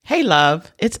Hey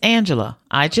love, it's Angela.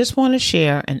 I just want to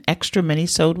share an extra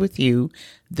mini-sode with you.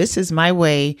 This is my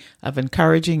way of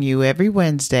encouraging you every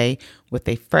Wednesday with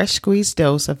a fresh squeezed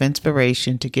dose of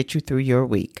inspiration to get you through your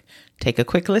week. Take a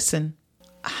quick listen.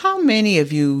 How many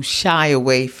of you shy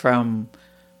away from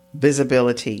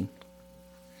visibility?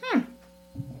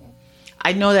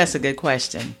 I know that's a good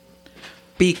question.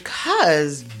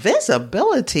 Because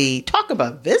visibility, talk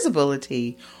about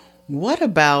visibility, what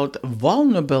about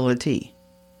vulnerability?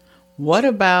 What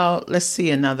about, let's see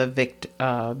another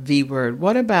V word.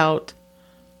 What about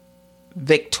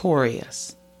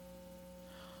victorious?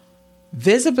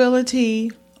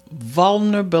 Visibility,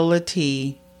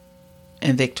 vulnerability,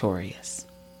 and victorious.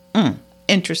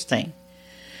 Interesting.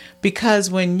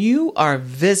 Because when you are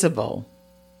visible,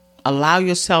 allow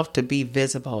yourself to be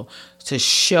visible, to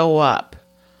show up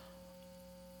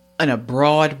in a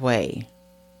broad way.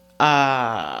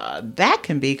 That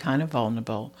can be kind of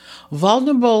vulnerable.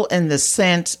 Vulnerable in the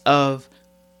sense of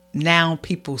now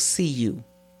people see you.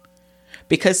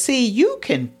 Because see, you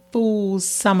can fool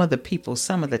some of the people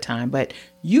some of the time, but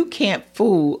you can't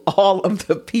fool all of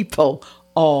the people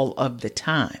all of the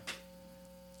time.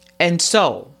 And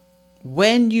so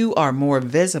when you are more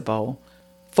visible,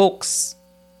 folks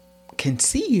can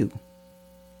see you.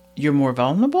 You're more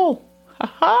vulnerable.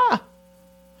 Ha-ha.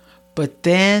 But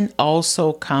then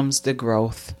also comes the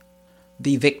growth,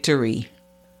 the victory,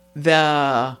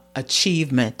 the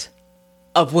achievement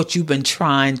of what you've been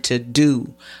trying to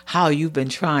do, how you've been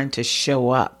trying to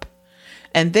show up.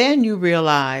 And then you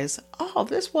realize, oh,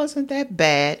 this wasn't that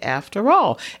bad after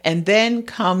all. And then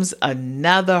comes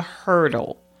another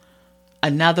hurdle,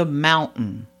 another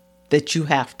mountain that you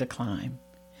have to climb.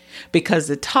 Because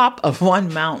the top of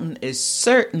one mountain is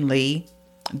certainly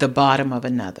the bottom of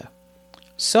another.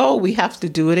 So we have to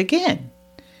do it again.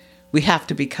 We have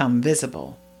to become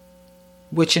visible,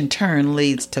 which in turn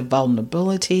leads to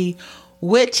vulnerability,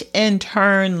 which in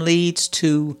turn leads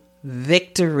to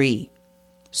victory.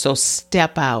 So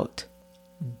step out.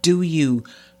 Do you.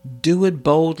 Do it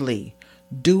boldly.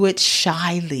 Do it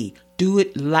shyly. Do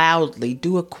it loudly.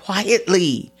 Do it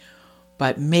quietly.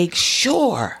 But make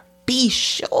sure, be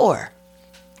sure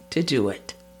to do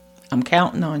it. I'm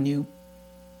counting on you.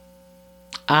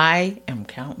 I am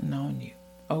counting on you.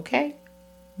 Okay?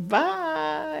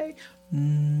 Bye.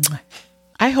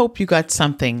 I hope you got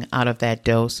something out of that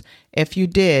dose. If you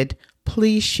did,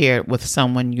 please share it with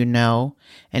someone you know.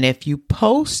 And if you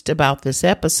post about this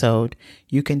episode,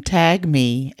 you can tag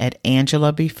me at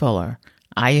Angela B. Fuller.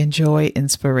 I enjoy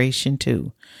inspiration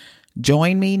too.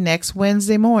 Join me next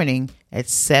Wednesday morning at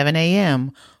 7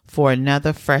 a.m. for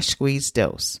another fresh squeezed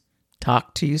dose.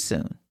 Talk to you soon.